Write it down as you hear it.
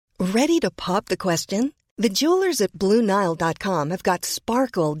Ready to pop the question? The jewelers at BlueNile.com have got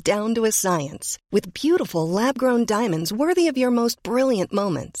sparkle down to a science with beautiful lab-grown diamonds worthy of your most brilliant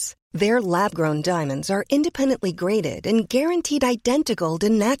moments. Their lab-grown diamonds are independently graded and guaranteed identical to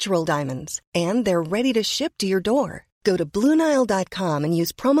natural diamonds, and they're ready to ship to your door. Go to BlueNile.com and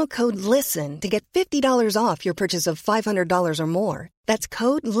use promo code LISTEN to get $50 off your purchase of $500 or more. That's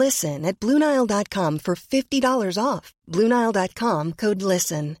code LISTEN at BlueNile.com for $50 off. BlueNile.com, code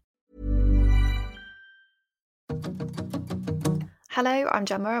LISTEN. Hello, I'm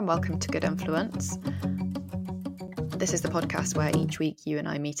Gemma and welcome to Good Influence. This is the podcast where each week you and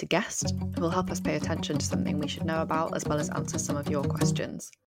I meet a guest who will help us pay attention to something we should know about as well as answer some of your questions.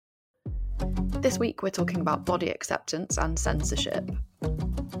 This week we're talking about body acceptance and censorship,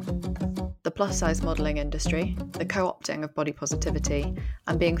 the plus-size modelling industry, the co-opting of body positivity,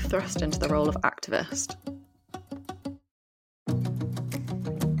 and being thrust into the role of activist.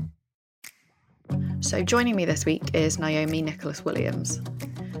 So joining me this week is Naomi Nicholas-Williams.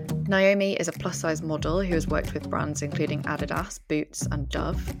 Naomi is a plus-size model who has worked with brands including Adidas, Boots and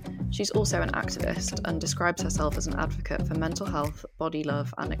Dove. She's also an activist and describes herself as an advocate for mental health, body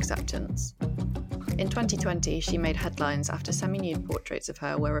love and acceptance. In 2020, she made headlines after semi-nude portraits of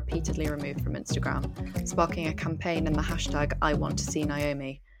her were repeatedly removed from Instagram, sparking a campaign in the hashtag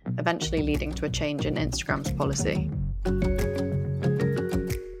 #IWantToSeeNaomi, eventually leading to a change in Instagram's policy.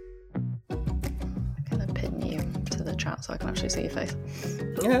 Chat so I can actually see your face.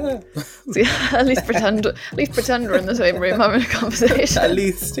 Yeah. So, yeah, at least pretend we're in the same room having a conversation. At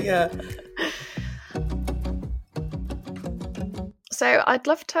least, yeah. So I'd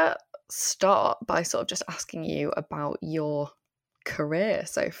love to start by sort of just asking you about your career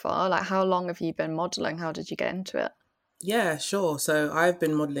so far. Like, how long have you been modelling? How did you get into it? Yeah, sure. So I've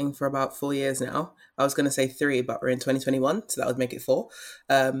been modelling for about 4 years now. I was going to say 3, but we're in 2021, so that would make it 4.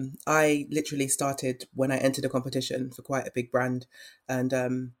 I literally started when I entered a competition for quite a big brand,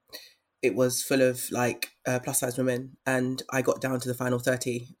 and it was full of like plus size women, and I got down to the final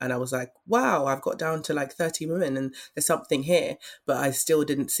 30, and I was like, wow, I've got down to like 30 women, and there's something here. But I still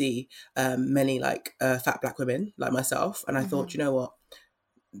didn't see many like fat black women like myself, and I thought, you know what,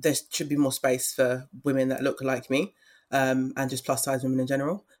 there should be more space for women that look like me. And just plus size women in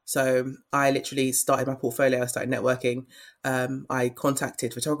general. So I literally started my portfolio, I started networking. I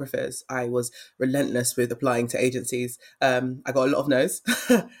contacted photographers. I was relentless with applying to agencies. I got a lot of no's,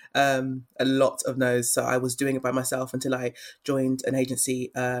 a lot of no's. So I was doing it by myself until I joined an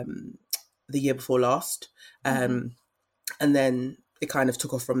agency the year before last. And then it kind of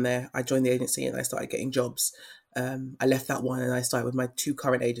took off from there. I joined the agency and I started getting jobs. I left that one and I started with my 2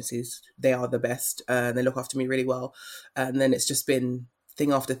 current agencies. They are the best. They look after me really well. And then it's just been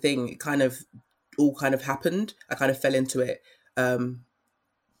thing after thing. It kind of all kind of happened. I kind of fell into it.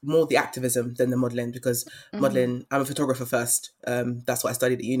 More the activism than the modelling, because modelling, I'm a photographer first. That's what I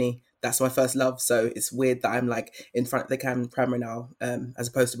studied at uni. That's my first love. So it's weird that I'm like in front of the camera now, as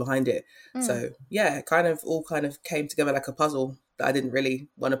opposed to behind it. So yeah, it kind of all kind of came together like a puzzle that I didn't really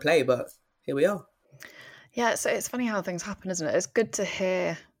want to play, but here we are. Yeah, so it's funny how things happen, isn't it? It's good to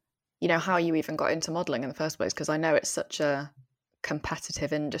hear, you know, how you even got into modelling in the first place, because I know it's such a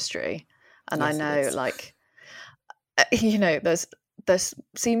competitive industry. And yes, I know, like, you know, there's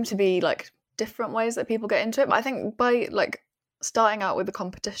seem to be, like, different ways that people get into it. But I think by, like, starting out with the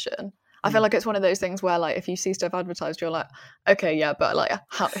competition, I feel like it's one of those things where, like, if you see stuff advertised, you're like, okay, yeah, but, like,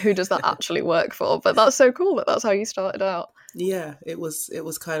 who does that actually work for? But that's so cool that that's how you started out. Yeah, it was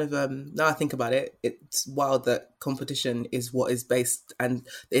kind of, now I think about it, it's wild that competition is what is based, and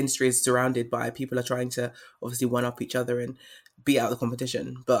the industry is surrounded by people are trying to obviously one up each other and beat out the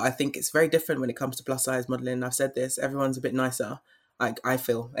competition. But I think it's very different when it comes to plus size modelling. I've said this, everyone's a bit nicer. Like, I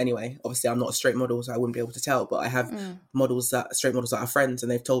feel anyway. Obviously I'm not a straight model, so I wouldn't be able to tell, but I have straight models that are friends,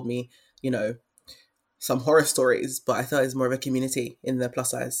 and they've told me, you know, some horror stories, but I thought it was more of a community in the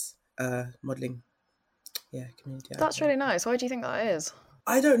plus size modelling. Yeah, community. That's really nice. Why do you think that is?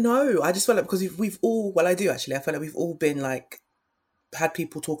 I don't know. I just felt like because we've all, well, I do actually. I feel like we've all been like, had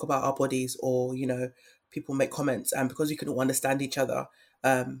people talk about our bodies, or, you know, people make comments, and because we can all understand each other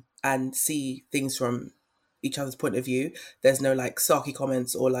and see things from each other's point of view, there's no like sarky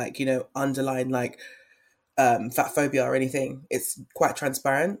comments or like, you know, underlying like fat phobia or anything. It's quite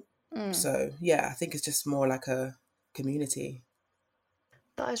transparent. So yeah, I think it's just more like a community.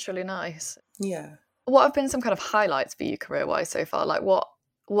 That is really nice. Yeah. What have been some kind of highlights for you career-wise so far? Like,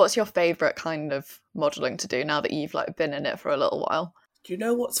 what's your favourite kind of modelling to do now that you've like been in it for a little while? Do you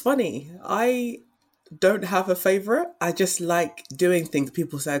know what's funny? I don't have a favourite. I just like doing things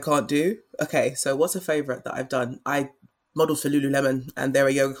people say I can't do. Okay, so what's a favourite that I've done? I models for Lululemon, and they're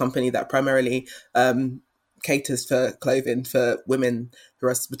a yoga company that primarily caters for clothing for women who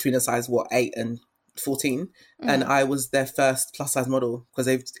are between a size 8 and 14. And I was their first plus size model because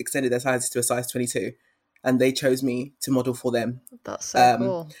they've extended their sizes to a size 22, and they chose me to model for them. That's so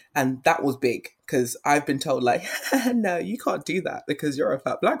cool. And that was big because I've been told like, no, you can't do that because you're a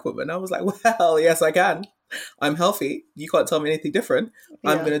fat Black woman. I was like, well, yes, I can. I'm healthy. You can't tell me anything different.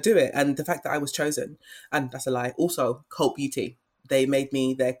 I'm going to do it. And the fact that I was chosen, and that's a lie. Also, Cult Beauty, they made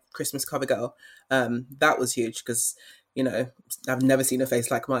me their Christmas cover girl. That was huge because, you know, I've never seen a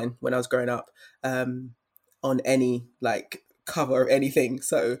face like mine when I was growing up on any like cover of anything.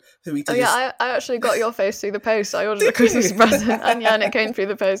 So for me to I actually got your face through the post. I ordered a Christmas present, and it came through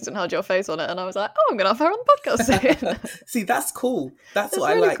the post and had your face on it, and I was like, oh, I'm gonna have her on the podcast soon. See, that's cool. That's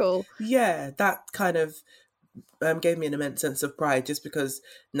what really I like. Cool. Yeah, that kind of gave me an immense sense of pride, just because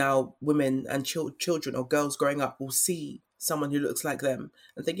now women and children or girls growing up will see someone who looks like them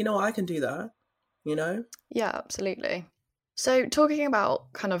and think, you know what, I can do that, you know? Yeah, absolutely. So talking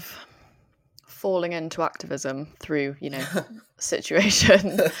about kind of falling into activism through, you know,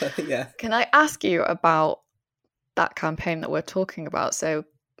 situation. Yeah. Can I ask you about that campaign that we're talking about? So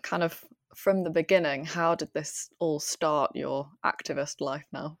kind of from the beginning, how did this all start, your activist life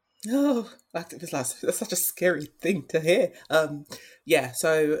now? Oh, activist life, that's such a scary thing to hear.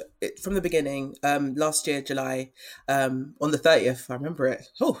 So from the beginning, last year, July, on the 30th, I remember it.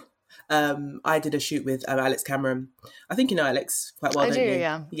 I did a shoot with Alex Cameron. I think you know Alex quite well, don't you?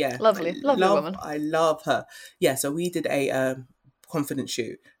 Yeah. Yeah. Lovely woman. I love her. Yeah, so we did a confidence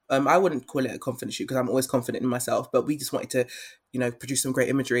shoot. I wouldn't call it a confidence shoot because I'm always confident in myself, but we just wanted to, you know, produce some great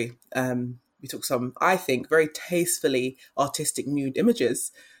imagery. We took some, I think, very tastefully artistic nude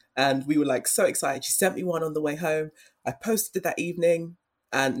images, and we were like so excited. She sent me one on the way home. I posted it that evening,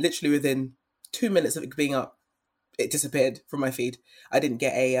 and literally within 2 minutes of it being up, it disappeared from my feed. I didn't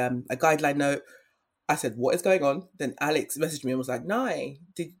get a guideline note. I said, what is going on? Then Alex messaged me and was like, Nai,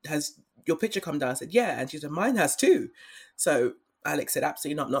 has your picture come down? I said, yeah. And she said, mine has too. So Alex said,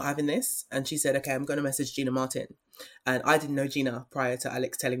 absolutely not having this. And she said, okay, I'm going to message Gina Martin. And I didn't know Gina prior to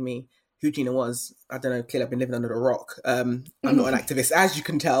Alex telling me who Gina was. I don't know, clearly I've been living under a rock. I'm not an activist, as you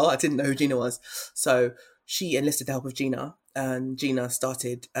can tell. I didn't know who Gina was. So she enlisted the help of Gina, and Gina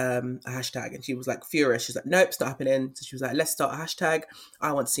started a hashtag, and she was like furious. She's like, nope, it's not happening. So she was like, let's start a hashtag.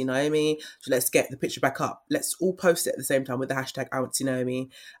 I want to see Naomi. So let's get the picture back up. Let's all post it at the same time with the hashtag I want to see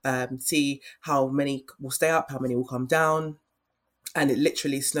Naomi. See how many will stay up, how many will come down. And it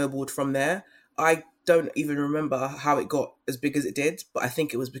literally snowballed from there. I don't even remember how it got as big as it did, but I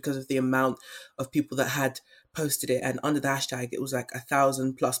think it was because of the amount of people that had posted it, and under the hashtag it was like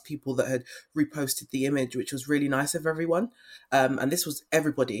 1,000+ people that had reposted the image, which was really nice of everyone. And this was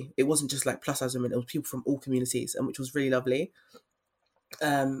everybody. It wasn't just like plus size women, it was people from all communities, and which was really lovely.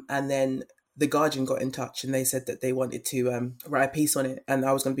 And then The Guardian got in touch, and they said that they wanted to write a piece on it, and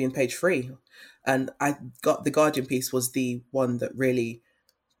I was going to be in page 3. And I got The Guardian piece was the one that really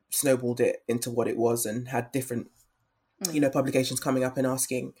snowballed it into what it was, and had different publications coming up and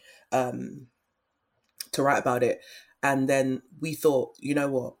asking to write about it. And then we thought, you know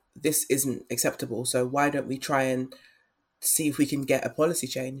what, this isn't acceptable, so why don't we try and see if we can get a policy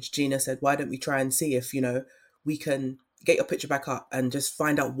change? Gina said, why don't we try and see if, you know, we can get your picture back up and just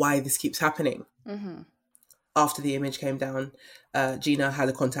find out why this keeps happening. After the image came down, Gina had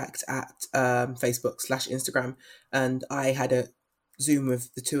a contact at Facebook/Instagram, and I had a Zoom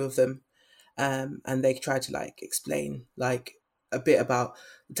with the two of them, and they tried to like explain like a bit about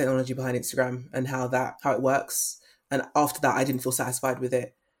the technology behind Instagram and how it works. And after that, I didn't feel satisfied with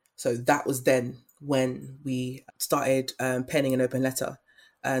it. So that was then when we started penning an open letter,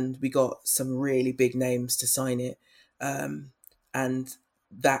 and we got some really big names to sign it. And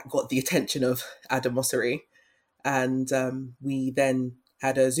that got the attention of Adam Mosseri. And we then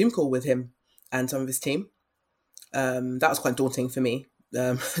had a Zoom call with him and some of his team. That was quite daunting for me.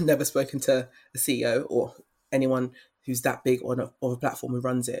 Never spoken to a CEO or anyone who's that big on a platform who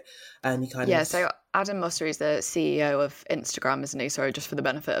runs it. And he so Adam Mosseri is the CEO of Instagram, isn't he? Sorry, just for the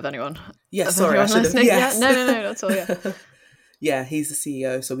benefit of anyone. Yes, sorry, I should have. Yes. Yeah, no, that's all, yeah. Yeah, he's the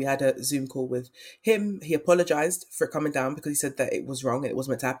CEO. So we had a Zoom call with him. He apologized for it coming down because he said that it was wrong and it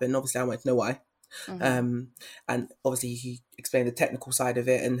wasn't meant to happen. Obviously, I wanted to know why. And obviously he explained the technical side of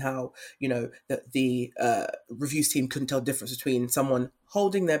it, and how, you know, that the reviews team couldn't tell the difference between someone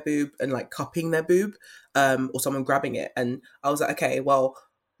holding their boob and like cupping their boob, or someone grabbing it. And I was like, okay, well,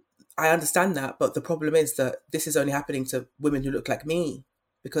 I understand that, but the problem is that this is only happening to women who look like me.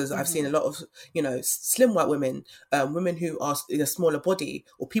 because I've seen a lot of, slim white women, women who are in a smaller body,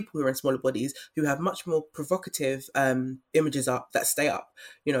 or people who are in smaller bodies who have much more provocative images up that stay up,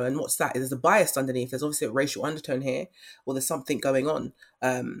 and what's that? There's a bias underneath. There's obviously a racial undertone here, or there's something going on.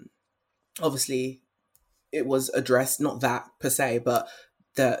 Obviously, it was addressed, not that per se, but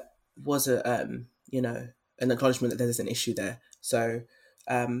that was an acknowledgement that there's an issue there. So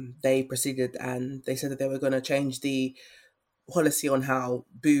they proceeded and they said that they were going to change the policy on how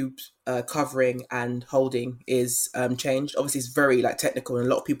boobs covering and holding is changed. Obviously, it's very technical, and a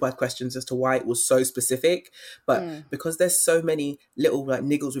lot of people had questions as to why it was so specific. But because there's so many little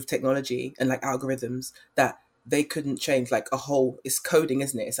niggles with technology and algorithms that they couldn't change a whole. It's coding,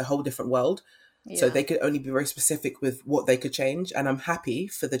 isn't it? It's a whole different world. Yeah. So they could only be very specific with what they could change, and I'm happy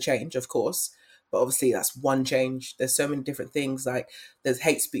for the change, of course. But obviously, that's one change. There's so many different things. There's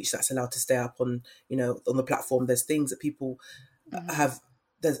hate speech that's allowed to stay up on the platform. There's things that people have.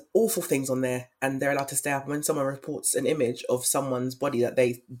 There's awful things on there, and they're allowed to stay up. When someone reports an image of someone's body that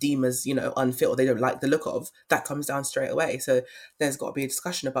they deem as unfit, or they don't like the look of, that comes down straight away. So there's got to be a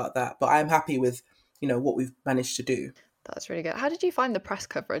discussion about that. But I'm happy with what we've managed to do. That's really good. How did you find the press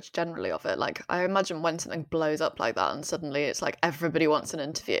coverage generally of it? I imagine when something blows up like that and suddenly it's everybody wants an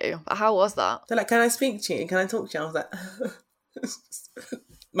interview. But how was that? They're can I speak to you? Can I talk to you? I was like,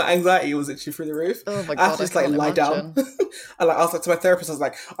 my anxiety was actually through the roof. Oh my God, I had to just lie down. And I was to my therapist, I was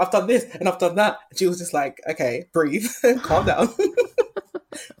like, I've done this and I've done that. And she was just like, okay, breathe, calm down.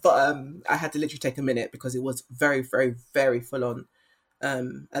 But I had to literally take a minute because it was very, very, very full on.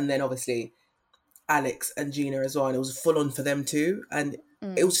 And then obviously Alex and Gina as well, and it was full on for them too, and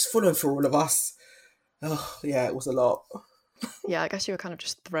it was just full on for all of us. Oh yeah, it was a lot. Yeah, I guess you were kind of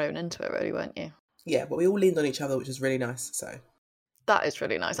just thrown into it, really, weren't you? Yeah, but we all leaned on each other, which was really nice. So that is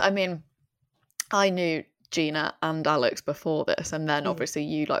really nice. I mean, I knew Gina and Alex before this, and then obviously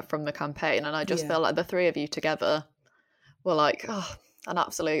you from the campaign, and I just feel like the three of you together were an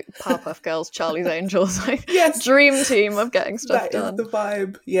absolute Powerpuff Girls, Charlie's Angels, yes, dream team of getting stuff done. That is the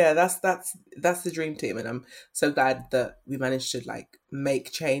vibe. Yeah, that's the dream team, and I'm so glad that we managed to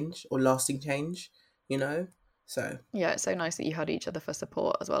make change or lasting change. So yeah, it's so nice that you had each other for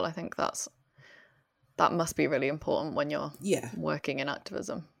support as well. I think that must be really important when you're working in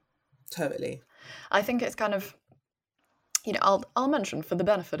activism. Totally. I think it's kind of. I'll mention for the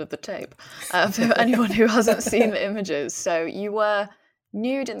benefit of the tape, for anyone who hasn't seen the images. So you were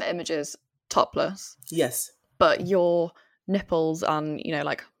nude in the images, topless. Yes. But your nipples and,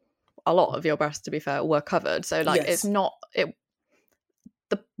 a lot of your breasts, to be fair, were covered. So, it's not...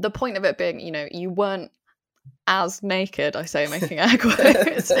 The point of it being, you weren't as naked, I say, making air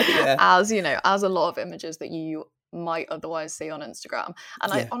quotes, as, as a lot of images that you might otherwise see on Instagram.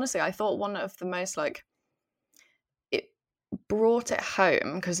 And I thought one of the most, it brought it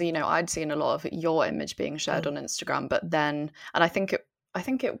home because, I'd seen a lot of your image being shared on Instagram, but then... And I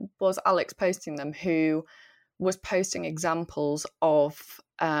think it was Alex posting them who was posting examples of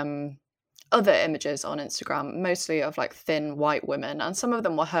other images on Instagram, mostly of thin white women, and some of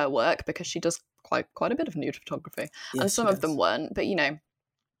them were her work because she does quite a bit of nude photography, and some of them weren't. But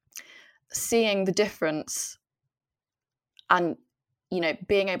seeing the difference and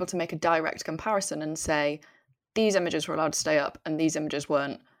being able to make a direct comparison and say these images were allowed to stay up and these images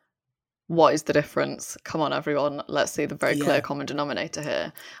weren't. What is the difference? Come on, everyone. Let's see the very clear common denominator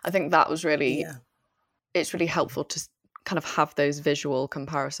here. I think that was really, it's really helpful to kind of have those visual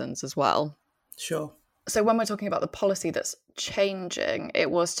comparisons as well. Sure. So when we're talking about the policy that's changing,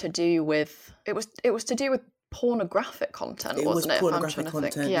 it was to do with pornographic content, wasn't it? Pornographic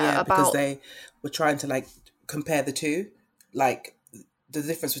content, because they were trying to compare the two, the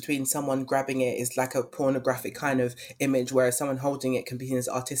difference between someone grabbing it is a pornographic kind of image, whereas someone holding it can be seen as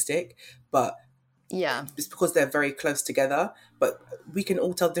artistic. But it's because they're very close together. But we can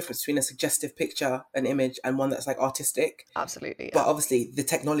all tell the difference between a suggestive picture, an image, and one that's artistic. Absolutely. Yeah. But obviously the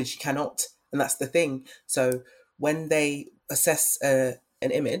technology cannot, and that's the thing. So when they assess an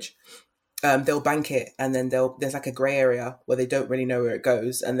image, they'll bank it, and then there's a grey area where they don't really know where it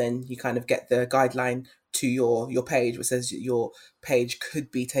goes, and then you kind of get the guideline to your page, which says your page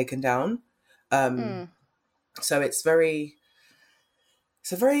could be taken down. So it's a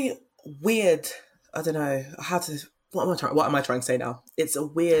very weird, I don't know what am I trying to say now? It's a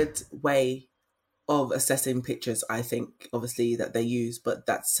weird way of assessing pictures, I think, obviously, that they use, but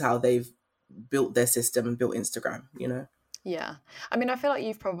that's how they've built their system and built Instagram, Yeah. I mean, I feel like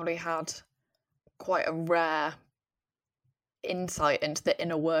you've probably had quite a rare insight into the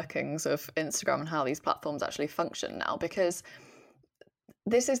inner workings of Instagram and how these platforms actually function now, because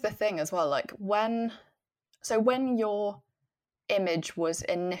this is the thing as well, when you're image was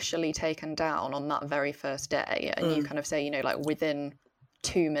initially taken down on that very first day, and you kind of say, you know, like within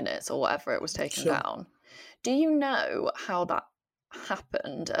 2 minutes or whatever it was taken down, do you know how that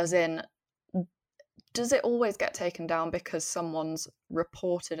happened? As in, does it always get taken down because someone's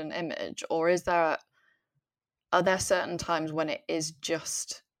reported an image, or are there certain times when it is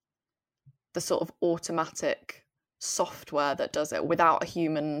just the sort of automatic software that does it without a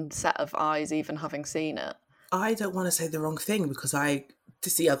human set of eyes even having seen it? I don't want to say the wrong thing because I've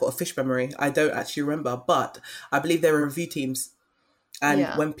got a fish memory. I don't actually remember, but I believe there are review teams. And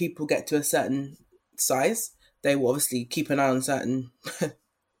when people get to a certain size, they will obviously keep an eye on certain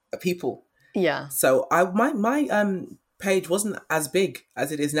people. Yeah. So my page wasn't as big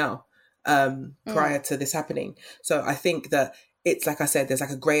as it is now prior to this happening. So I think that it's like I said, there's like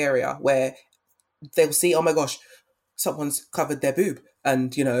a grey area where they'll see, oh my gosh, someone's covered their boob,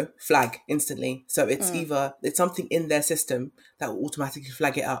 and, you know, flag instantly. So it's either it's something in their system that will automatically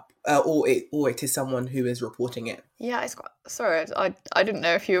flag it up, or it is someone who is reporting it. Yeah, it's quite, sorry, I didn't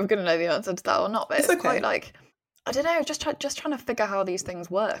know if you were going to know the answer to that or not, but it's okay. Quite like, I don't know, just trying to figure how these things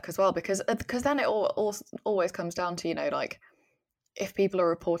work as well, because then it always comes down to, you know, like, if people are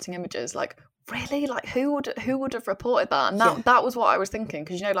reporting images, like, really, like, who would have reported that? And that was what I was thinking,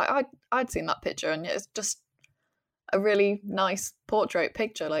 because, you know, like, I'd seen that picture, and it's just a really nice portrait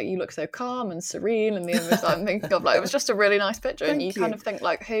picture. Like, you look so calm and serene in the image that I'm thinking of. Like, it was just a really nice picture. And you kind of think,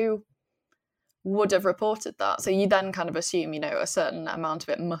 like, who would have reported that? So you then kind of assume, you know, a certain amount of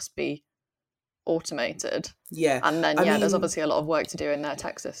it must be automated. Yeah. And then, I mean, there's obviously a lot of work to do in their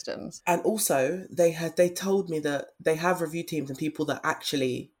tech systems. And also, they told me that they have review teams and people that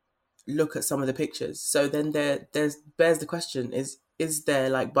actually look at some of the pictures. So then bears the question, is there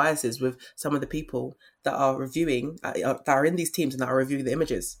like biases with some of the people that are reviewing, that are in these teams and that are reviewing the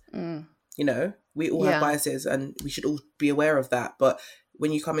images? You know, we all have biases, and we should all be aware of that. But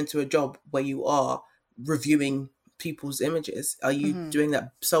when you come into a job where you are reviewing people's images, are you doing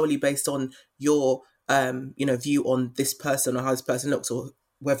that solely based on your view on this person or how this person looks, or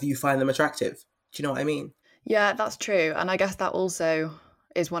whether you find them attractive? Do you know what I mean? Yeah, that's true. And I guess that also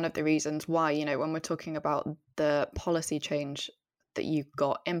is one of the reasons why, you know, when we're talking about the policy change that you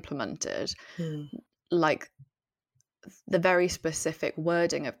got implemented, like, the very specific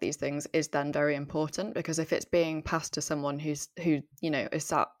wording of these things is then very important, because if it's being passed to someone who you know, is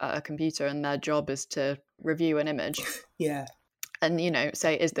sat at a computer and their job is to review an image, and, you know,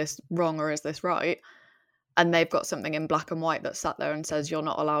 say, is this wrong or is this right, and they've got something in black and white that sat there and says you're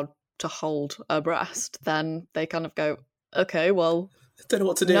not allowed to hold a breast, then they kind of go, okay, well, don't know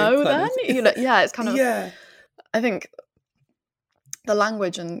what to do. No, then, you know, it's kind of I think the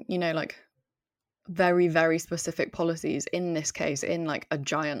language and, you know, like, very, very specific policies in this case, in like a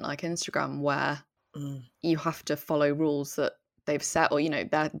giant like Instagram, where you have to follow rules that they've set, or, you know,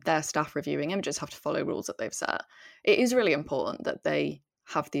 their staff reviewing images have to follow rules that they've set. It is really important that they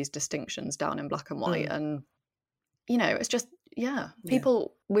have these distinctions down in black and white. And, you know, it's just,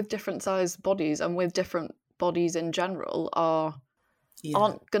 people with different size bodies and with different bodies in general aren't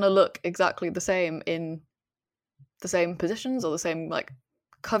going to look exactly the same in the same positions or the same, like,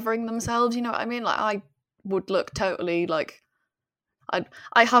 covering themselves, you know what I mean? Like, I would look totally like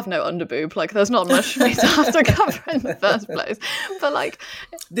I have no underboob, like, there's not much for me to have to cover in the first place. But, like,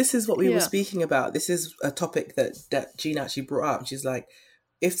 this is what we were speaking about. This is a topic that Jean actually brought up. She's like,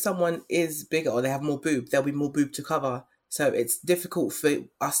 if someone is bigger or they have more boob, there'll be more boob to cover. So it's difficult for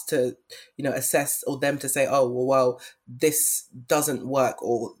us to, you know, assess, or them to say, oh, well, this doesn't work,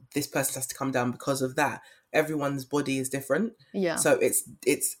 or this person has to come down because of that. Everyone's body is different. Yeah. So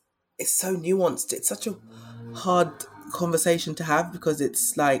it's so nuanced. It's such a hard conversation to have, because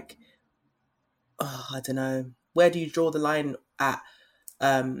it's like, I don't know, where do you draw the line at,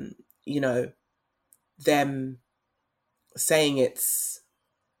 you know, them saying it's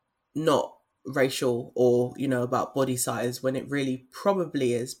not racial or, you know, about body size, when it really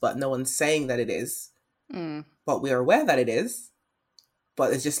probably is, but no one's saying that it is. But we are aware that it is, but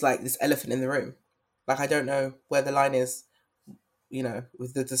there's just like this elephant in the room. Like, I don't know where the line is, you know,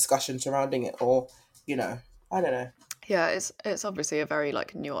 with the discussion surrounding it, or, you know, I don't know. Yeah, it's obviously a very,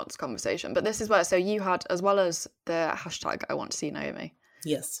 like, nuanced conversation. But this is where, so you had, as well as the hashtag I want to see Naomi.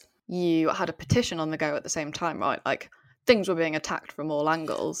 Yes. You had a petition on the go at the same time, right? Like, things were being attacked from all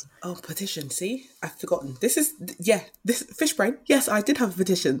angles. Oh, petition, see? I've forgotten. This Fish Brain. Yes, I did have a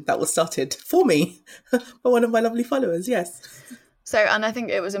petition that was started for me by one of my lovely followers, yes. So, and I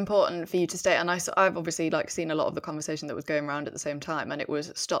think it was important for you to state, and I've obviously, like, seen a lot of the conversation that was going around at the same time, and it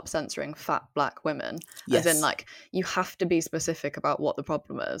was stop censoring fat black women. Yes. As in, like, you have to be specific about what the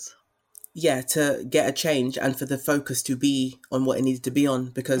problem is. to get a change and for the focus to be on what it needed to be on.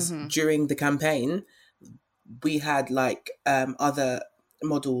 Because during the campaign, we had like other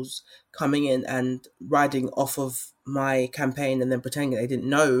models coming in and riding off of my campaign and then pretending they didn't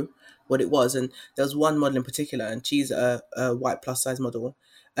know what it was. And there was one model in particular, and she's a white plus size model,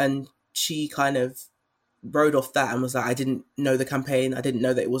 and she kind of rode off that and was like, I didn't know the campaign, I didn't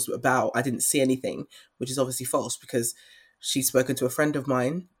know that it was about, I didn't see anything, which is obviously false, because she's spoken to a friend of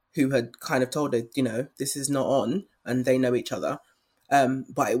mine who had kind of told her, you know, this is not on, and they know each other.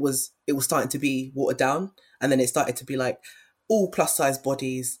 But it was starting to be watered down, and then it started to be like all plus size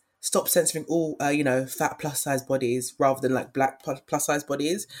bodies, stop censoring all fat plus size bodies rather than like black plus size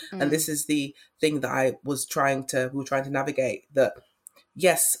bodies. And this is the thing that we were trying to navigate, that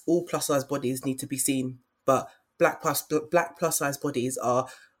yes, all plus size bodies need to be seen, but black plus size bodies are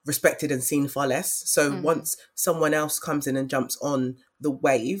respected and seen far less. So once someone else comes in and jumps on the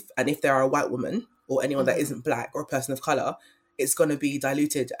wave, and if they are a white woman or anyone that isn't black or a person of color, it's going to be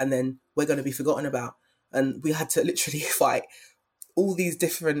diluted, and then we're going to be forgotten about. And we had to literally fight all these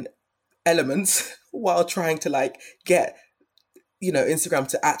different elements while trying to like get, you know, Instagram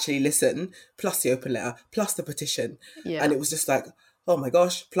to actually listen, plus the open letter, plus the petition. Yeah. And it was just like, oh my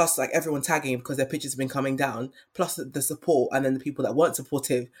gosh, plus like everyone tagging because their pictures have been coming down, plus the support, and then the people that weren't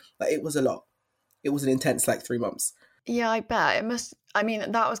supportive. Like, it was a lot. It was an intense like 3 months. Yeah, I bet. It must, I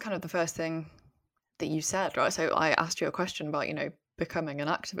mean, that was kind of the first thing that you said, right? So I asked you a question about, you know, becoming an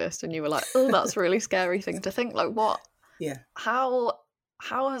activist, and you were like, oh, that's a really scary thing to think. Like, what? Yeah. How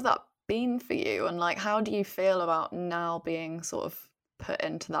has that been for you? And like, how do you feel about now being sort of put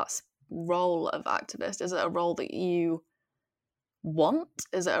into that role of activist? Is it a role that you want?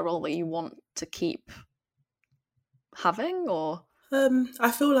 Is it a role that you want to keep having? Or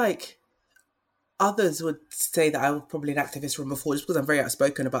I feel like others would say that I was probably an activist from before, just because I'm very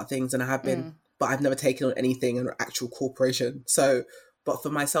outspoken about things, and I have been, but I've never taken on anything in an actual corporation. So, but for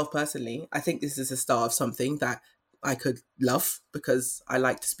myself personally, I think this is the start of something that I could love, because I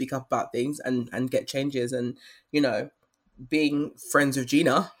like to speak up about things and get changes. And, you know, being friends with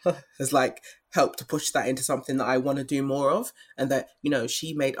Gina has like helped to push that into something that I want to do more of. And that, you know,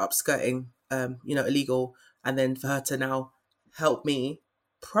 she made upskirting, illegal. And then for her to now help me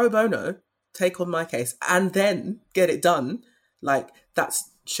pro bono take on my case and then get it done, like,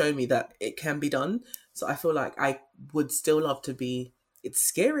 that's shown me that it can be done. So I feel like I would still love to be, it's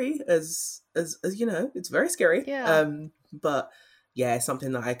scary as you know, it's very scary. Yeah. But yeah, it's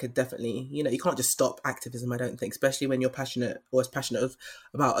something that I could definitely, you know, you can't just stop activism, I don't think, especially when you're passionate or as passionate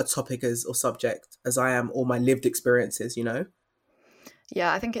about a topic or subject as I am, or my lived experiences, you know?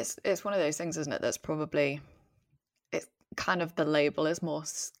 Yeah, I think it's one of those things, isn't it, that's probably, it's kind of, the label is more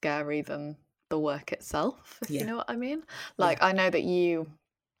scary than the work itself, if you know what I mean. Like, I know that you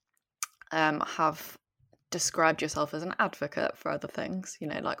have described yourself as an advocate for other things, you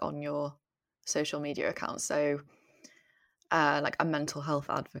know, like on your social media accounts. So like a mental health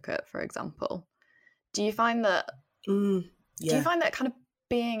advocate, for example. Do you find that do you find that kind of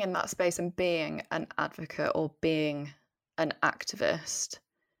being in that space and being an advocate or being an activist,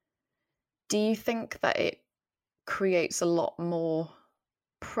 do you think that it creates a lot more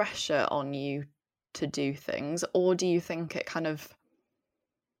pressure on you to do things, or do you think it kind of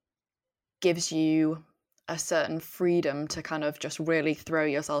gives you a certain freedom to kind of just really throw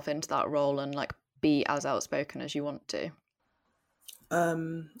yourself into that role and like be as outspoken as you want to?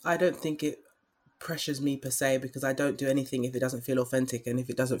 I don't think it pressures me per se, because I don't do anything if it doesn't feel authentic and if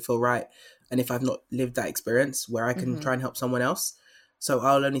it doesn't feel right, and if I've not lived that experience where I can try and help someone else. So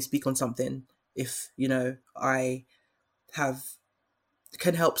I'll only speak on something if, you know, I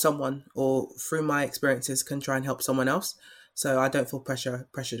can help someone, or through my experiences can try and help someone else. So I don't feel pressured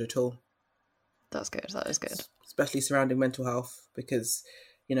at all. That's good. That is good. Especially surrounding mental health, because,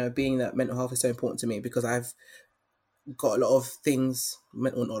 you know, being that mental health is so important to me, because I've got a lot of things,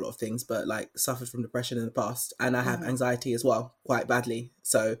 well, not a lot of things, but like suffered from depression in the past, and I have anxiety as well, quite badly.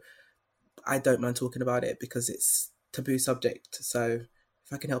 So I don't mind talking about it because it's taboo subject. So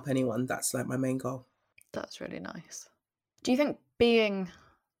if I can help anyone, that's like my main goal. That's really nice. Do you think being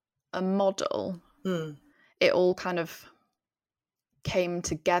a model, it all kind of came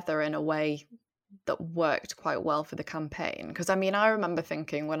together in a way that worked quite well for the campaign? Because I mean, I remember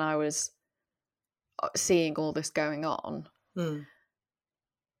thinking when I was seeing all this going on,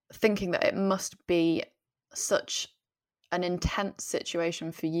 thinking that it must be such an intense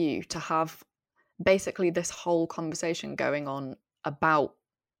situation for you to have basically this whole conversation going on about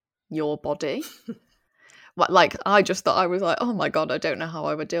your body. Like, I just thought, I was like, oh my God, I don't know how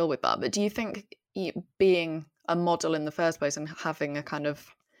I would deal with that. But do you think being a model in the first place and having a kind of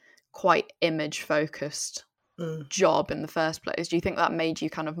quite image focused job in the first place, do you think that made you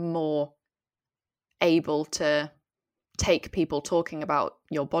kind of more able to take people talking about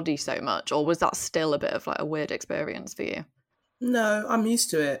your body so much, or was that still a bit of like a weird experience for you? No, I'm used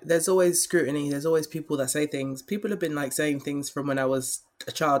to it. There's always scrutiny. There's always people that say things. People have been like saying things from when I was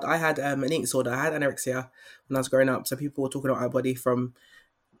a child. I had an eating disorder. I had anorexia when I was growing up. So people were talking about my body from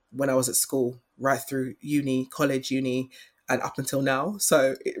when I was at school, right through uni, college, uni, and up until now.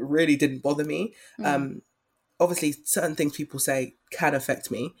 So it really didn't bother me. Obviously, certain things people say can affect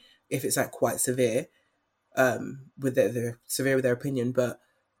me if it's like quite severe, with their severe with their opinion. But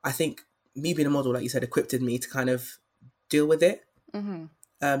I think me being a model, like you said, equipped me to kind of deal with it.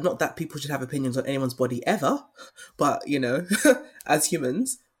 Not that people should have opinions on anyone's body ever, but you know, as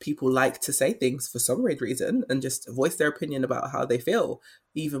humans, people like to say things for some weird reason and just voice their opinion about how they feel,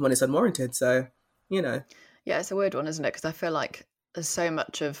 even when it's unwarranted. So, you know. Yeah, it's a weird one, isn't it? Because I feel like there's so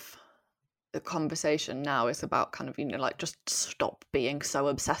much of the conversation now is about kind of, you know, like just stop being so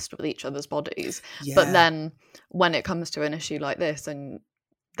obsessed with each other's bodies. Yeah. But then when it comes to an issue like this, and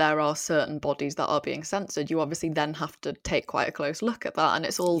there are certain bodies that are being censored, you obviously then have to take quite a close look at that, and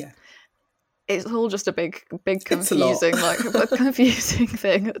it's all just a big confusing confusing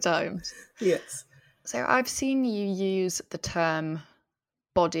thing at times. Yes. So I've seen you use the term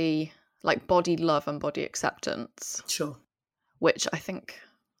body love and body acceptance. Sure. Which I think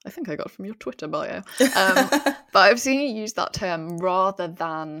I got from your Twitter bio. But I've seen you use that term rather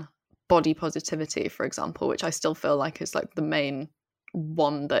than body positivity, for example, which I still feel like is like the main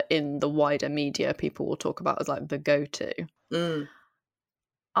one that in the wider media people will talk about as like the go-to.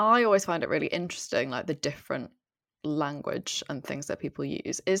 I always find it really interesting, like the different language and things that people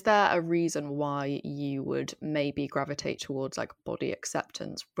use. Is there a reason why you would maybe gravitate towards like body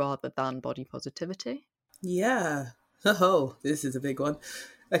acceptance rather than body positivity? Yeah. Oh, this is a big one.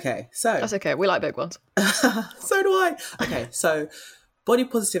 Okay, so that's okay. We like big ones. So do I. Okay, so body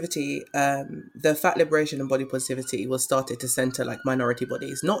positivity, the fat liberation and body positivity was started to center like minority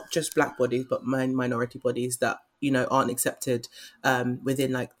bodies, not just black bodies, but minority bodies that, you know, aren't accepted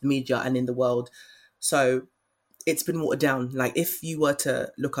within like the media and in the world. So it's been watered down. Like if you were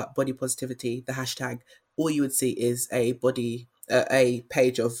to look up body positivity, the hashtag, all you would see is a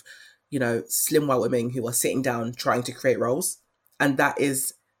page of, you know, slim white women who are sitting down trying to create roles. And that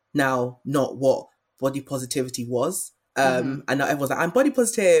is now not what body positivity was. And now everyone's like, I'm body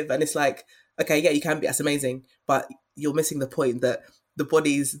positive. And it's like, okay, yeah, you can be, that's amazing. But you're missing the point that the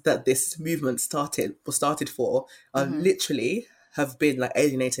bodies that this movement was started for are literally have been like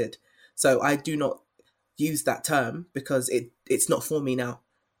alienated. So I do not use that term because it's not for me now.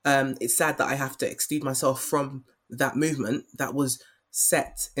 It's sad that I have to exclude myself from that movement that was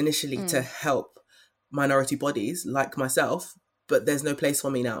set initially to help minority bodies like myself, but there's no place for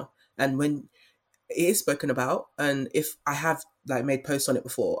me now. And when it is spoken about, and if I have like made posts on it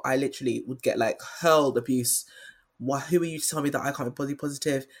before, I literally would get like hurled abuse. Who are you to tell me that I can't be body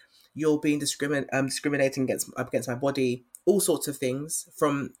positive? You're being discriminating against my body. All sorts of things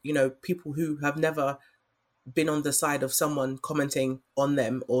from, you know, people who have never been on the side of someone commenting on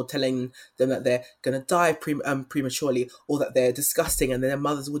them or telling them that they're going to die prematurely, or that they're disgusting and their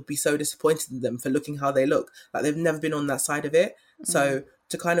mothers would be so disappointed in them for looking how they look. Like they've never been on that side of it. So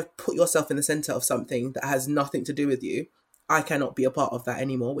to kind of put yourself in the center of something that has nothing to do with you, I cannot be a part of that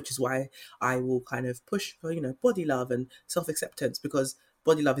anymore, which is why I will kind of push for, you know, body love and self-acceptance, because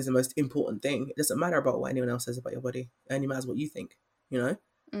body love is the most important thing. It doesn't matter about what anyone else says about your body. It only matters what you think, you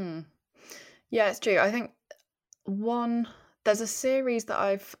know? Yeah, it's true. I think there's a series that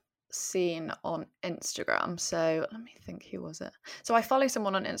I've seen on Instagram. So let me think, who was it? So I follow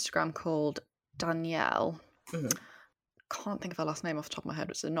someone on Instagram called Danielle. Can't think of her last name off the top of my head,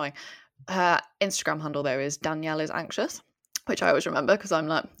 which is annoying. Her Instagram handle though is Danielle is anxious, which I always remember because I'm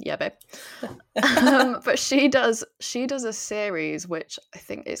like, yeah, babe. But she does a series which I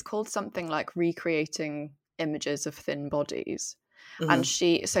think is called something like Recreating Images of Thin Bodies. And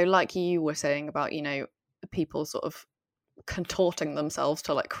so like you were saying about, you know, people sort of contorting themselves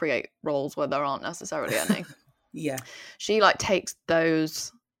to like create roles where there aren't necessarily any. Yeah. She like takes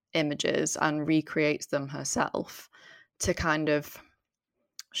those images and recreates them herself to kind of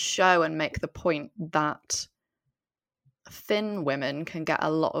show and make the point that thin women can get a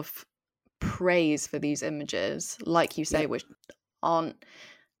lot of praise for these images, like you say, which aren't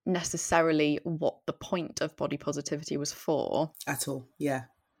necessarily what the point of body positivity was for at all. Yeah.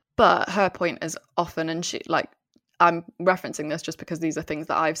 But her point is often, and she like, I'm referencing this just because these are things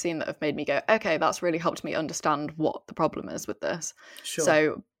that I've seen that have made me go, okay, that's really helped me understand what the problem is with this. Sure.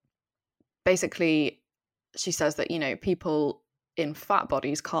 So basically she says that, you know, people in fat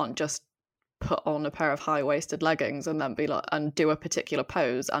bodies can't just put on a pair of high-waisted leggings and then be like, and do a particular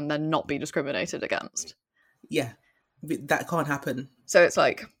pose and then not be discriminated against. Yeah, that can't happen. So it's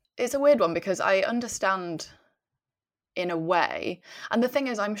like, it's a weird one because I understand in a way. And the thing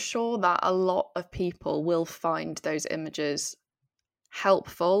is, I'm sure that a lot of people will find those images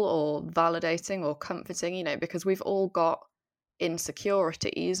helpful or validating or comforting, you know, because we've all got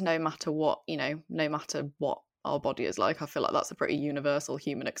insecurities, no matter what, you know, no matter what our body is like. I feel like that's a pretty universal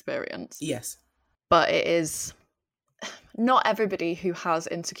human experience. Yes. But it is not everybody who has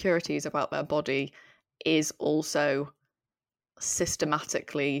insecurities about their body is also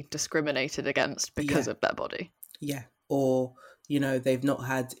systematically discriminated against because of their body. Yeah. Or, you know, they've not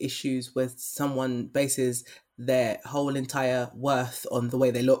had issues with someone bases their whole entire worth on the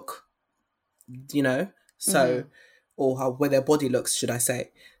way they look, you know? So, or how where their body looks, should I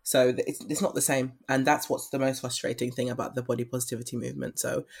say. So it's not the same. And that's what's the most frustrating thing about the body positivity movement.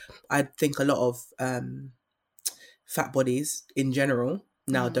 So I think a lot of fat bodies in general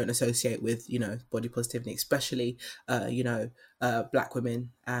now don't associate with, you know, body positivity, especially, you know, Black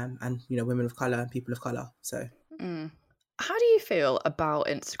women and, you know, women of colour and people of colour. So. How do you feel about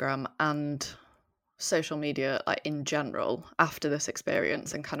Instagram and social media, like in general, after this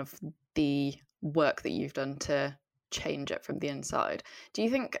experience and kind of the work that you've done to change it from the inside? Do you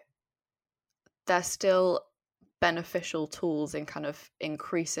think they're still beneficial tools in kind of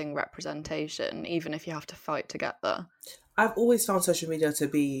increasing representation, even if you have to fight to get there? I've always found social media to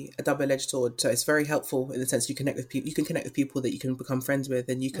be a double-edged sword. So it's very helpful in the sense you connect with people. You can connect with people that you can become friends with,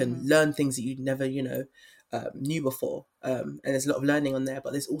 and you can learn things that you never, you know, knew before. And there's a lot of learning on there.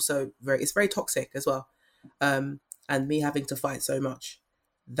 But there's also it's very toxic as well. And me having to fight so much,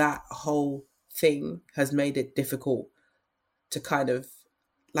 that whole thing has made it difficult to kind of,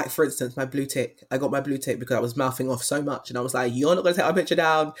 like, for instance, my blue tick. I got my blue tick because I was mouthing off so much, and I was like, "You're not going to take my picture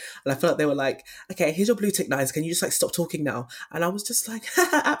down." And I felt like they were like, "Okay, here's your blue tick, Nines. Can you just like stop talking now?" And I was just like,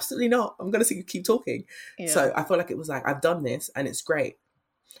 "Absolutely not. I'm going to keep talking." Yeah. So I felt like it was like, I've done this and it's great,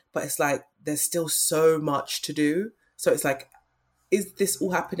 but it's like there's still so much to do. So it's like, is this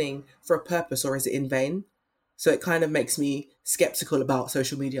all happening for a purpose or is it in vain? So it kind of makes me skeptical about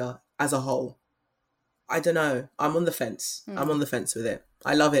social media as a whole. I don't know. I'm on the fence. I'm on the fence with it.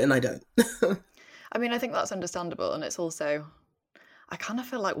 I love it and I don't. I mean, I think that's understandable. And it's also, I kind of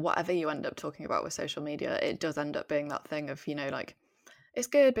feel like whatever you end up talking about with social media, it does end up being that thing of, you know, like, it's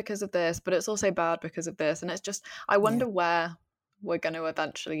good because of this, but it's also bad because of this. And it's just, I wonder where we're going to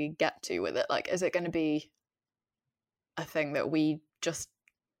eventually get to with it. Like, is it going to be a thing that we just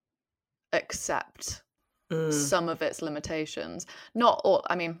accept some of its limitations? Not all,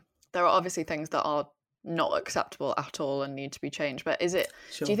 I mean, there are obviously things that are not acceptable at all and need to be changed, but is it,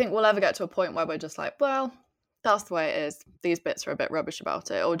 do you think we'll ever get to a point where we're just like, well, that's the way it is, these bits are a bit rubbish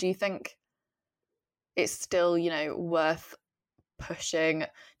about it? Or do you think it's still, you know, worth pushing?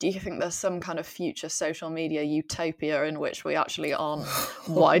 Do you think there's some kind of future social media utopia in which we actually aren't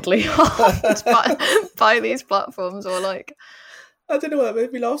widely harmed by these platforms? Or like, I don't know, that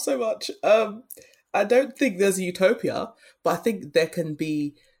made me laugh so much. I don't think there's a utopia, but I think there can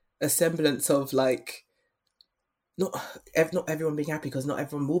be a semblance of like, not everyone being happy, because not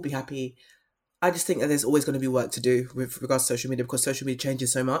everyone will be happy. I just think that there's always going to be work to do with regards to social media, because social media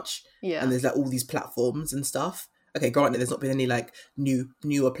changes so much. Yeah. And there's like all these platforms and stuff. Okay, granted, there's not been any like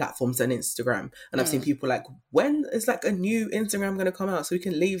newer platforms than Instagram. And I've seen people like, when is like a new Instagram going to come out so we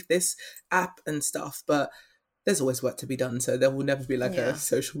can leave this app and stuff? But there's always work to be done. So there will never be like a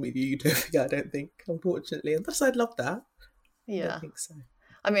social media utopia, I don't think, unfortunately. And plus, I'd love that. Yeah. I don't think so.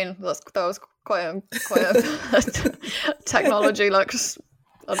 I mean, that was quite a technology, like,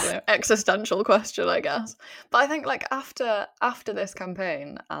 I don't know, existential question, I guess. But I think like after this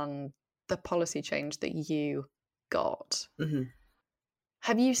campaign and the policy change that you got,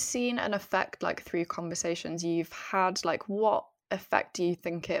 have you seen an effect, like, through conversations you've had? Like, what effect do you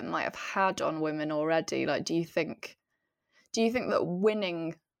think it might have had on women already? Like, do you think that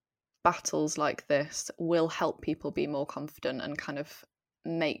winning battles like this will help people be more confident and kind of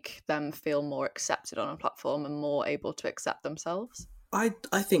make them feel more accepted on a platform and more able to accept themselves? I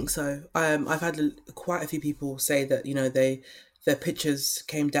think so. I've had quite a few people say that, you know, their pictures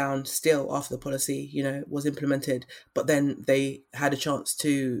came down still after the policy, you know, was implemented, but then they had a chance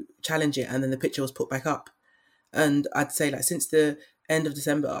to challenge it and then the picture was put back up. And I'd say, like, since the end of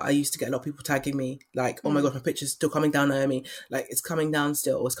December, I used to get a lot of people tagging me like, oh my God, my picture's still coming down, Naomi. Like, it's coming down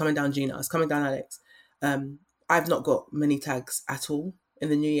still. It's coming down, Gina. It's coming down, Alex. I've not got many tags at all in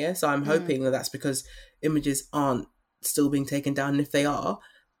the new year. So I'm hoping that that's because images aren't still being taken down. And if they are,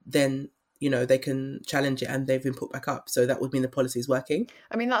 then they can challenge it and they've been put back up. So that would mean the policy is working.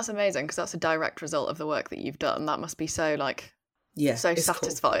 I mean, that's amazing because that's a direct result of the work that you've done. That must be so so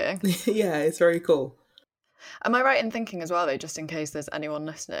satisfying. Cool. Yeah, it's very cool. Am I right in thinking as well, though, just in case there's anyone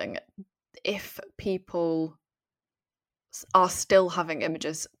listening, if people are still having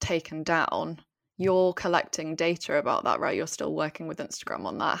images taken down, you're collecting data about that, right? You're still working with Instagram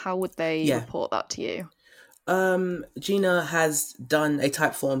on that. How would they report that to you? Gina has done a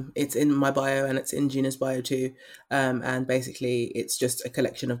type form. It's in my bio and it's in Gina's bio too. And basically it's just a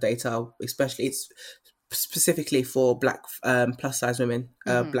collection of data, especially it's specifically for Black plus size women,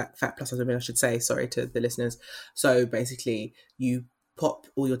 Black fat plus size women, I should say, sorry to the listeners. So basically you pop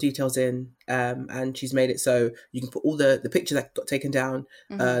all your details in, and she's made it so you can put all the picture that got taken down,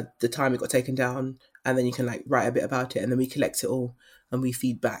 the time it got taken down, and then you can write a bit about it, and then we collect it all and we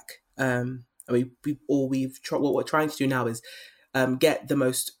feed back. What we're trying to do now is get the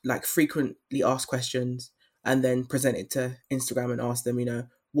most frequently asked questions and then present it to Instagram and ask them,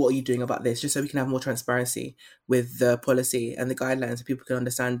 what are you doing about this? Just so we can have more transparency with the policy and the guidelines, so people can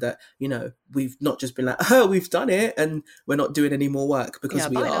understand that, we've not just been we've done it and we're not doing any more work because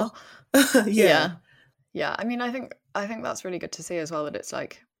we are. Yeah. I mean, I think that's really good to see as well, that it's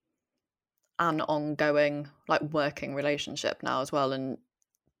an ongoing working relationship now as well, and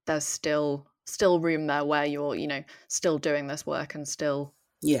there's still room there where you're still doing this work and still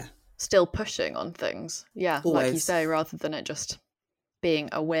pushing on things. Always. Like you say, rather than it just being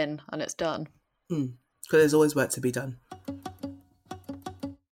a win and it's done. Because there's always work to be done.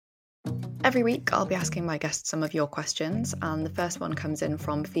 Every week I'll be asking my guests some of your questions, and the first one comes in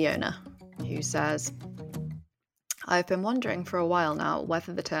from Fiona, who says, I've been wondering for a while now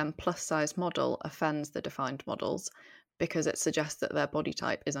whether the term plus size model offends the defined models because it suggests that their body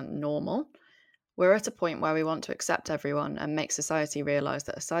type isn't normal. We're at a point where we want to accept everyone and make society realise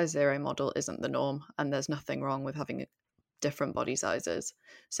that a size 0 model isn't the norm and there's nothing wrong with having different body sizes.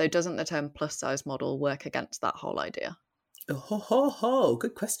 So doesn't the term plus size model work against that whole idea?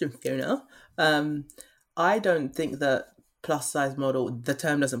 Good question, Fiona. I don't think that plus size model, the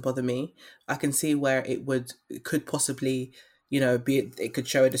term doesn't bother me. I can see where it could possibly, it could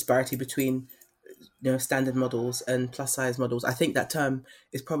show a disparity between standard models and plus size models. I think that term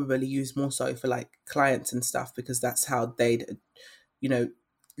is probably used more so for clients and stuff, because that's how they'd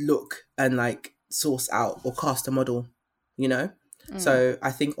look and source out or cast a model, So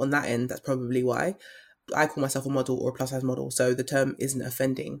I think on that end, that's probably why. I call myself a model or a plus size model, so the term isn't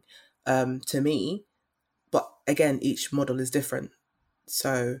offending to me. But again, each model is different.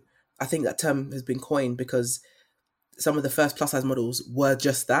 So I think that term has been coined because some of the first plus size models were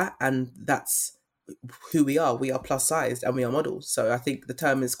just that, and that's who we are. We are plus sized and we are models. So I think the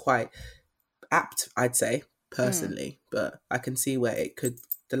term is quite apt, I'd say, personally. But I can see where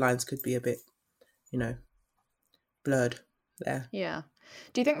the lines could be a bit, blurred there. Yeah.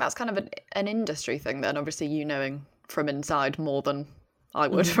 Do you think that's kind of an industry thing then? Obviously, you knowing from inside more than I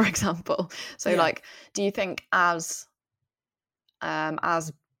would, for example. So do you think as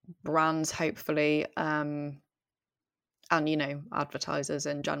brands, hopefully, and advertisers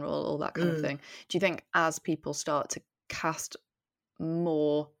in general, all that kind of thing, do you think as people start to cast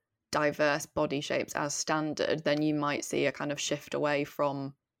more diverse body shapes as standard, then you might see a kind of shift away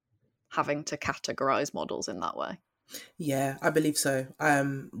from having to categorize models in that way? Yeah, I believe so.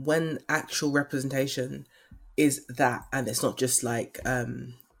 When actual representation is that, and it's not just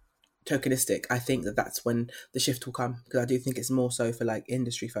tokenistic, I think that's when the shift will come, because I do think it's more so for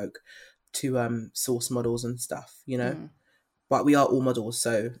industry folk to source models and stuff, But we are all models,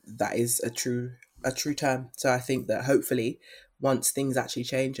 so that is a true term. So I think that hopefully once things actually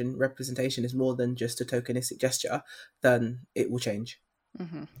change and representation is more than just a tokenistic gesture, then it will change.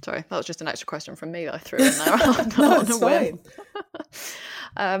 Mm-hmm. Sorry, that was just an extra question from me that I threw in there. No, it's fine.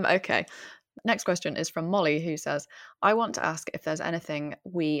 Okay. Next question is from Molly, who says, I want to ask if there's anything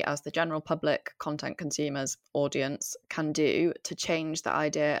we as the general public, content consumers, audience can do to change the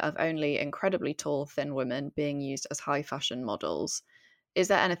idea of only incredibly tall, thin women being used as high fashion models. Is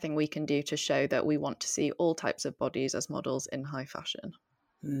there anything we can do to show that we want to see all types of bodies as models in high fashion?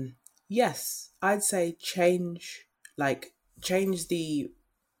 Yes, I'd say change the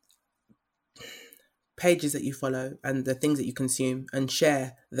pages that you follow and the things that you consume and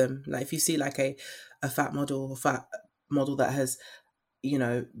share them. If you see a fat model that has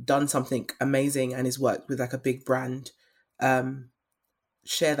done something amazing and has worked with a big brand,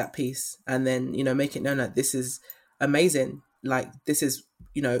 share that piece and then make it known that this is amazing, this is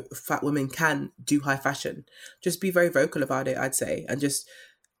fat women can do high fashion. Just be very vocal about it, I'd say. And just,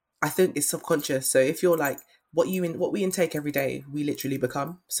 I think it's subconscious. So if you're what we intake every day, we literally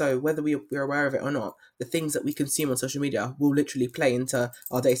become. So whether we're aware of it or not, the things that we consume on social media will literally play into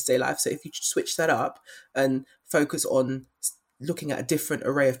our day-to-day life. So if you switch that up and focus on looking at a different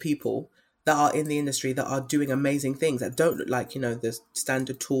array of people that are in the industry, that are doing amazing things, that don't look like, the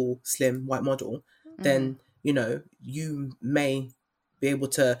standard tall, slim, white model, then, you may be able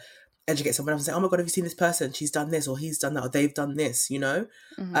to educate someone else and say, oh my God, have you seen this person? She's done this, or he's done that, or they've done this,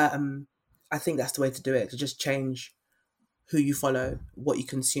 I think that's the way to do it, to just change who you follow, what you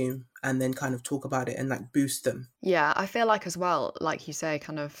consume, and then kind of talk about it and like boost them. Yeah, I feel like as well, like you say,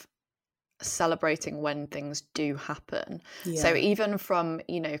 kind of celebrating when things do happen. Yeah. So even from,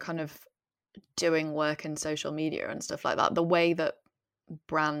 kind of doing work in social media and stuff like that, the way that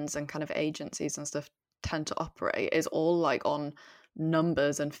brands and kind of agencies and stuff tend to operate is all like on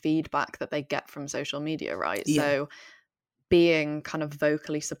numbers and feedback that they get from social media, right? Yeah. So being kind of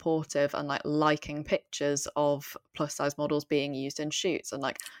vocally supportive and like liking pictures of plus size models being used in shoots and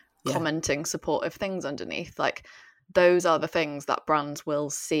like commenting supportive things underneath, like those are the things that brands will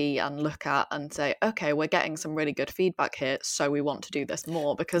see and look at and say, okay, we're getting some really good feedback here, so we want to do this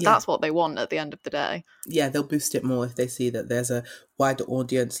more, because that's what they want at the end of the day. Yeah, they'll boost it more if they see that there's a wider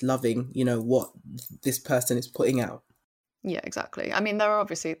audience loving, what this person is putting out. Yeah, exactly. I mean, there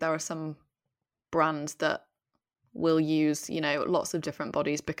are some brands that will use, lots of different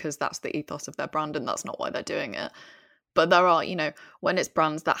bodies because that's the ethos of their brand and that's not why they're doing it. But there are, when it's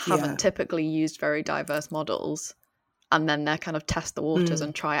brands that haven't typically used very diverse models and then they're kind of test the waters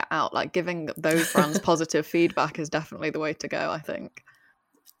and try it out, like giving those brands positive feedback is definitely the way to go, I think.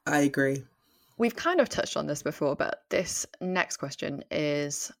 I agree. We've kind of touched on this before, but this next question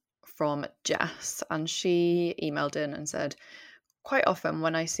is from Jess, and she emailed in and said, quite often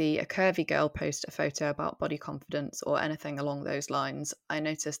when I see a curvy girl post a photo about body confidence or anything along those lines, I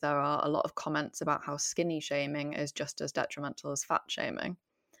notice there are a lot of comments about how skinny shaming is just as detrimental as fat shaming.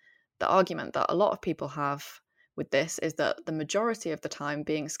 The argument that a lot of people have with this is that the majority of the time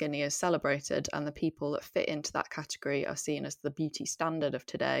being skinny is celebrated and the people that fit into that category are seen as the beauty standard of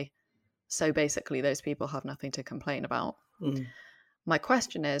today. So basically those people have nothing to complain about. My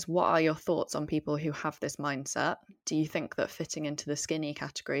question is, what are your thoughts on people who have this mindset? Do you think that fitting into the skinny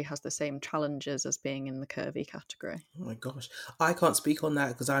category has the same challenges as being in the curvy category? Oh my gosh. I can't speak on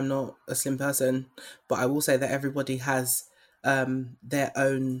that because I'm not a slim person, but I will say that everybody has their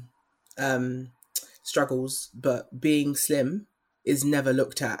own struggles, but being slim is never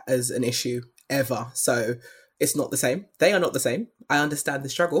looked at as an issue ever. So it's not the same. They are not the same. I understand the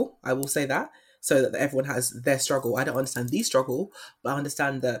struggle. I will say that. So that everyone has their struggle. I don't understand the struggle, but I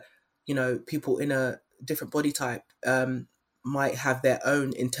understand that, people in a different body type might have their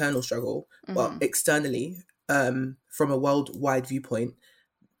own internal struggle, but externally, from a worldwide viewpoint,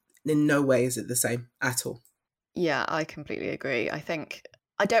 in no way is it the same at all. Yeah, I completely agree.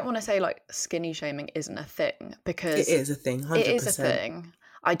 I don't want to say like skinny shaming isn't a thing, because it is a thing, 100%. It is a thing.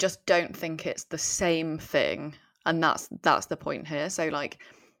 I just don't think it's the same thing. And that's the point here. So like,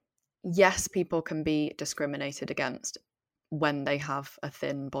 yes, people can be discriminated against when they have a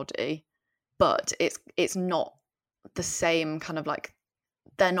thin body, but it's not the same kind of like,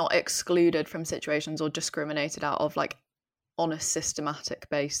 they're not excluded from situations or discriminated out of like on a systematic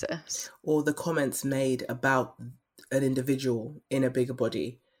basis. Or the comments made about an individual in a bigger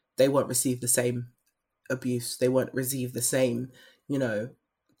body, they won't receive the same abuse. They won't receive the same,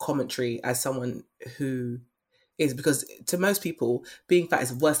 commentary as someone who is, because to most people being fat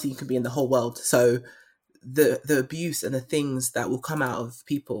is the worst thing you can be in the whole world. So the abuse and the things that will come out of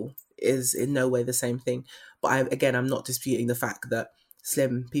people is in no way the same thing. But I'm not disputing the fact that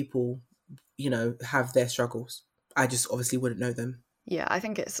slim people, have their struggles. I just obviously wouldn't know them. Yeah, I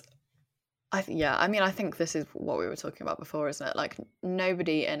think this is what we were talking about before, isn't it? Like,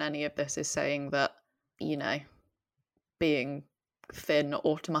 nobody in any of this is saying that, being thin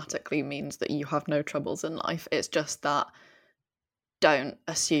automatically means that you have no troubles in life. It's just that don't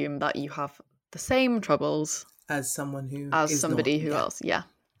assume that you have the same troubles as someone who as is somebody not, who else. Yeah,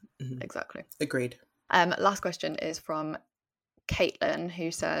 exactly. Agreed. Last question is from Caitlin,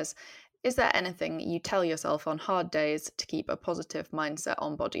 who says, is there anything you tell yourself on hard days to keep a positive mindset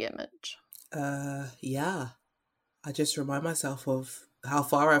on body image? Yeah. I just remind myself of how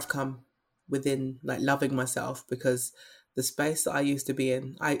far I've come within like loving myself, because the space that I used to be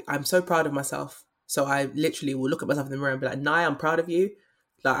in, I'm so proud of myself. So I literally will look at myself in the mirror and be like, Nai, I'm proud of you.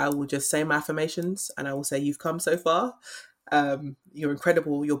 Like, I will just say my affirmations and I will say, you've come so far. You're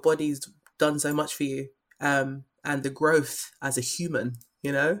incredible. Your body's done so much for you. And the growth as a human,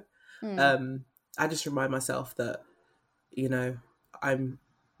 I just remind myself that, I'm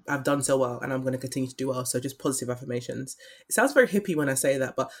I've done so well and I'm going to continue to do well. So just positive affirmations. It sounds very hippie when I say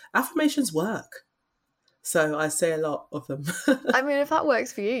that, but affirmations work. So I say a lot of them. I mean, if that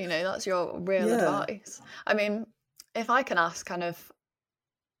works for you, you know, that's your real advice. I mean, if I can ask kind of,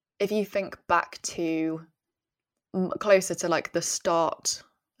 if you think back to closer to like the start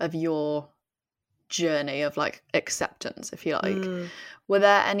of your journey of like acceptance, if you like, were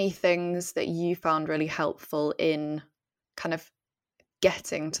there any things that you found really helpful in kind of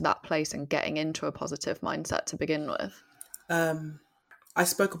getting to that place and getting into a positive mindset to begin with? I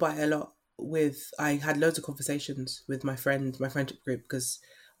spoke about it a lot I had loads of conversations with my friendship group, because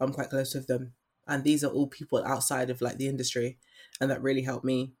I'm quite close with them. And these are all people outside of like the industry. And that really helped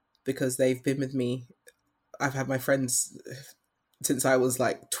me because they've been with me. I've had my friends since I was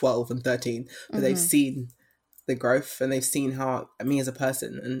like 12 and 13, but they've seen the growth and they've seen how me as a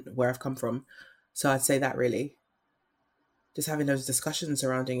person and where I've come from. So I'd say that really, just having those discussions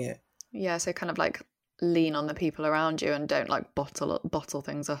surrounding it. Yeah, so kind of like lean on the people around you and don't like bottle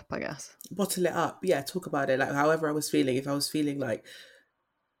things up, I guess. Bottle it up. Yeah, talk about it. Like however I was feeling. If I was feeling like,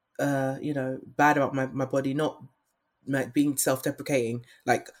 bad about my body, not like being self-deprecating,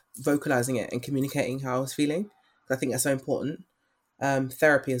 like vocalizing it and communicating how I was feeling. I think that's so important.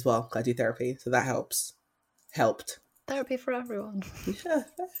 Therapy as well. I do therapy, so that helped. Therapy for everyone. Yeah,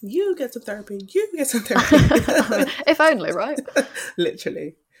 you get some therapy. You get some therapy. If only, right?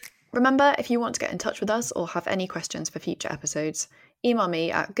 Literally. Remember, if you want to get in touch with us or have any questions for future episodes, email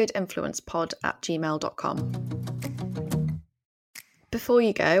me at goodinfluencepod@gmail.com. Before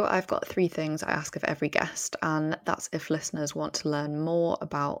you go, I've got 3 things I ask of every guest, and that's if listeners want to learn more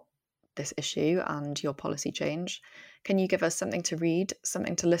about this issue and your policy change. Can you give us something to read,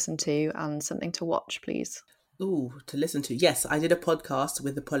 something to listen to, and something to watch, please? Ooh, to listen to. Yes, I did a podcast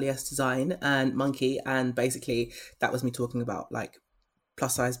with the Polyester Design and Monkey, and basically that was me talking about like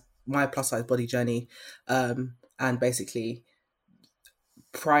my plus size body journey, and basically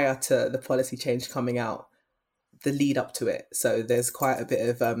prior to the policy change coming out, the lead up to it. So there's quite a bit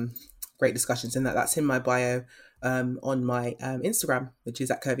of great discussions in that. That's in my bio on my Instagram, which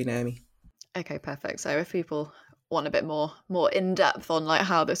is at Curvy Naomi. Okay, perfect. So if people want a bit more in depth on like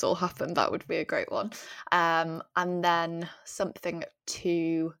how this all happened, that would be a great one. And then something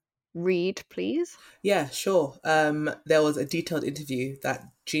to read, please. Yeah, sure. There was a detailed interview that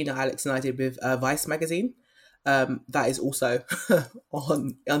Gina, Alex and I did with Vice magazine. That is also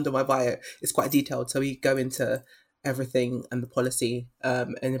under my bio. It's quite detailed, so we go into everything and the policy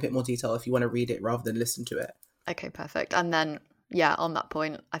in a bit more detail if you want to read it rather than listen to it. Okay, perfect. And then yeah, on that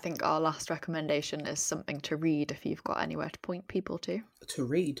point, I think our last recommendation is something to read if you've got anywhere to point people to. To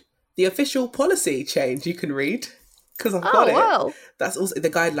read the official policy change, you can read. Because I've got it. Wow. That's also the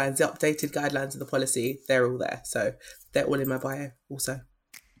guidelines, the updated guidelines of the policy. They're all there. So they're all in my bio also.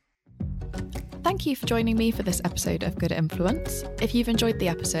 Thank you for joining me for this episode of Good Influence. If you've enjoyed the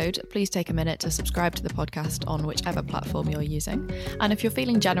episode, please take a minute to subscribe to the podcast on whichever platform you're using. And if you're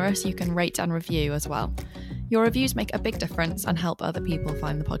feeling generous, you can rate and review as well. Your reviews make a big difference and help other people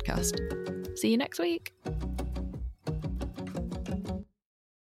find the podcast. See you next week.